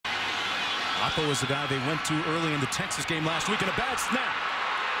Oppo was the guy they went to early in the Texas game last week, and a bad snap.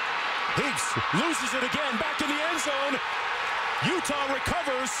 Heaps loses it again, back in the end zone. Utah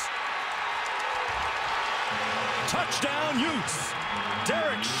recovers. Touchdown, Utes.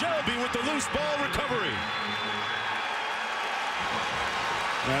 Derek Shelby with the loose ball recovery.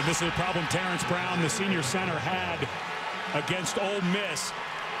 This is a problem Terrence Brown, the senior center, had against Ole Miss.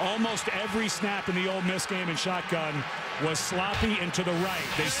 Almost every snap in the Ole Miss game in shotgun was sloppy and to the right.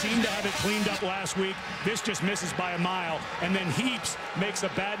 They seemed to have it cleaned up last week. This just misses by a mile. And then Heaps makes a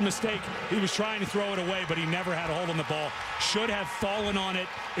bad mistake. He was trying to throw it away, but he never had a hold on the ball. Should have fallen on it.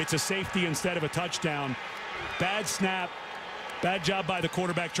 It's a safety instead of a touchdown. Bad snap. Bad job by the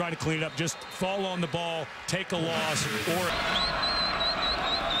quarterback trying to clean it up. Just fall on the ball, take a loss, or...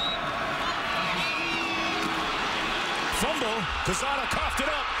 Fumble. Quezada coughed it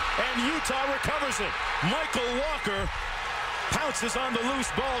up, and Utah recovers it. Michael Walker pounces on the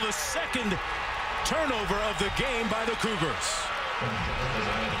loose ball, the second turnover of the game by the Cougars.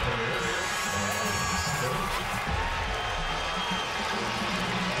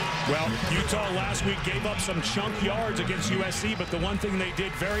 Well, Utah last week gave up some chunk yards against USC, but the one thing they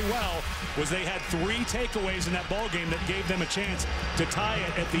did very well was they had 3 takeaways in that ball game that gave them a chance to tie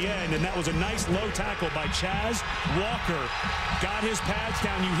it at the end, and that was a nice low tackle by Chaz Walker. Got his pads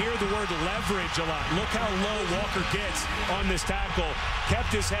down. You hear the word leverage a lot. Look how low Walker gets on this tackle.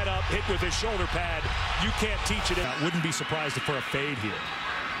 Kept his head up, hit with his shoulder pad. You can't teach it. I wouldn't be surprised for a fade here.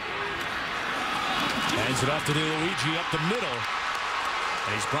 Hands it off to Luigi up the middle.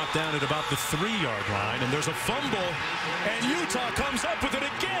 And he's brought down at about the 3-yard line, and there's a fumble, and Utah comes up with it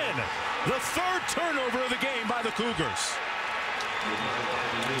again. The 3rd turnover of the game by the Cougars.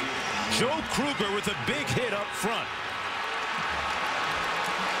 Joe Kruger with a big hit up front.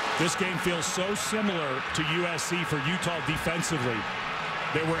 This game feels so similar to USC for Utah defensively.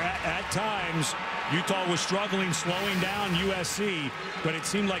 There were at times Utah was struggling, slowing down USC, but it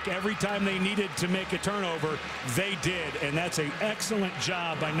seemed like every time they needed to make a turnover, they did, and that's an excellent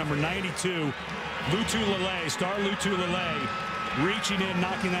job by number 92, Lutulele, Star Lutulele, reaching in,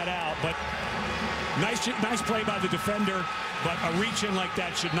 knocking that out. But nice play by the defender, but a reach in like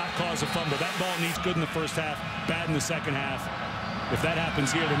that should not cause a fumble. That ball needs good in the first half, bad in the second half. If that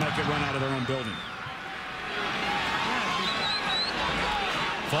happens here, they might get run out of their own building.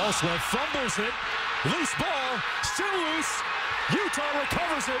 Falswell fumbles it. Loose ball, still loose. Utah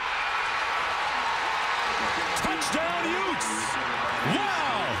recovers it. Touchdown, Utes.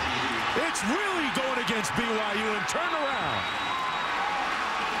 Wow. It's really going against BYU and turn around.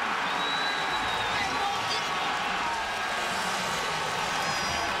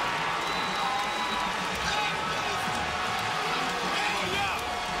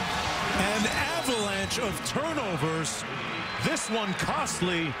 An avalanche of turnovers. This one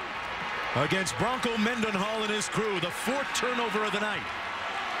costly against Bronco Mendenhall and his crew. The 4th turnover of the night.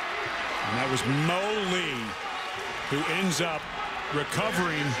 And that was Mo Lee, who ends up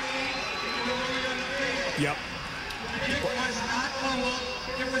recovering. Yep. It was not fumbled.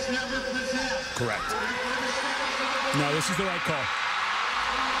 It was never possessed. Correct. No, this is the right call.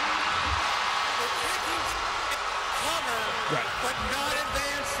 Cover, right, but not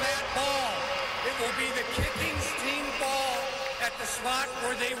advance that ball. It will be the kicking's team ball at the spot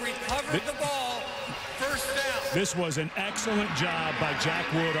where they recovered the ball. First down. This was an excellent job by Jack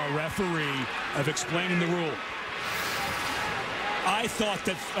Wood, our referee, of explaining the rule. I thought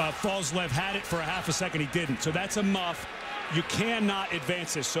that Falslev had it for a half a second. He didn't. So that's a muff. You cannot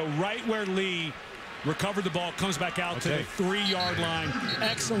advance this. So right where Lee recovered the ball, comes back out to the 3-yard line.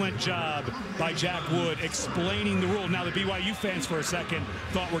 Excellent job by Jack Wood explaining the rule. Now the BYU fans for a second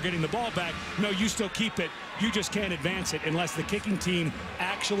thought we're getting the ball back. No, you still keep it. You just can't advance it unless the kicking team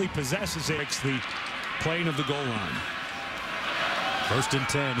actually possesses it. It's the plane of the goal line. 1st and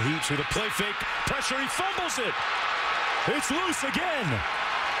 10. Heaps with a play fake. Pressure. He fumbles it. It's loose again.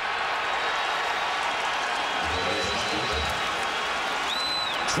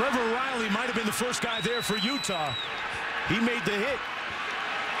 Trevor Riley might have been the first guy there for Utah. He made the hit.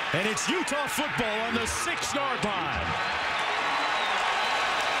 And it's Utah football on the 6-yard line.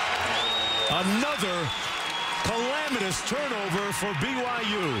 Another calamitous turnover for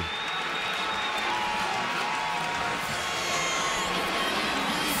BYU.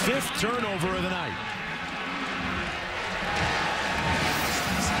 5th turnover of the night.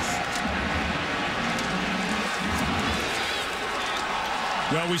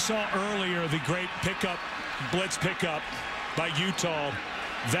 Well, we saw earlier the great pickup, blitz pickup by Utah.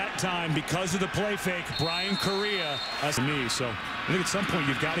 That time, because of the play fake, Brian Correa, that's me. So I think at some point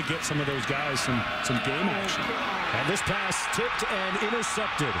you've got to get some of those guys some game action. And this pass tipped and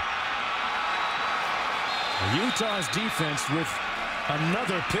intercepted. Utah's defense with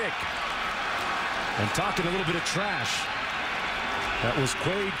another pick. And talking a little bit of trash. That was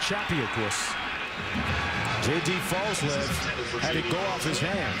Quade Chapiakwas. J.D. Falslev had it go off his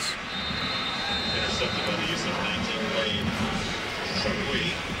hands. Intercepted by the use of 19 Quade.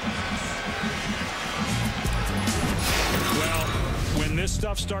 Well, when this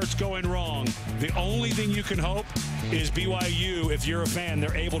stuff starts going wrong, the only thing you can hope is BYU, if you're a fan,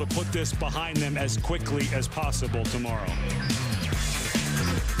 they're able to put this behind them as quickly as possible tomorrow.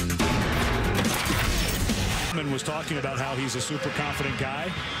 Was talking about how he's a super confident guy.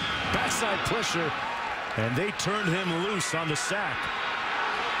 Backside pressure, and they turned him loose on the sack.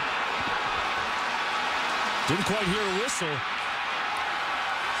 Didn't quite hear a whistle.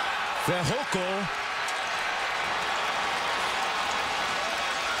 Fehoko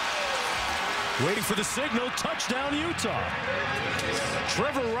waiting for the signal. Touchdown, Utah.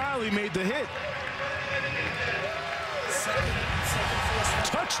 Trevor Riley made the hit.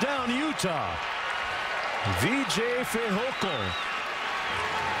 Touchdown, Utah. VJ Fehoko.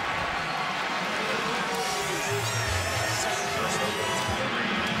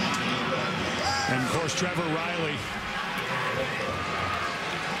 And, of course, Trevor Riley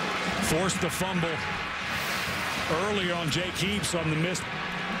forced the fumble earlier on Jake Heaps on the missed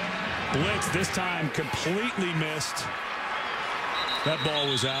blitz. This time completely missed. That ball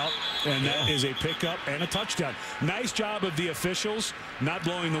was out, and that is a pickup and a touchdown. Nice job of the officials not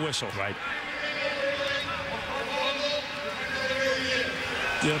blowing the whistle. Right.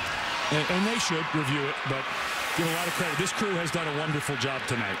 Yep, and they should review it, but give a lot of credit. This crew has done a wonderful job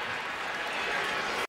tonight.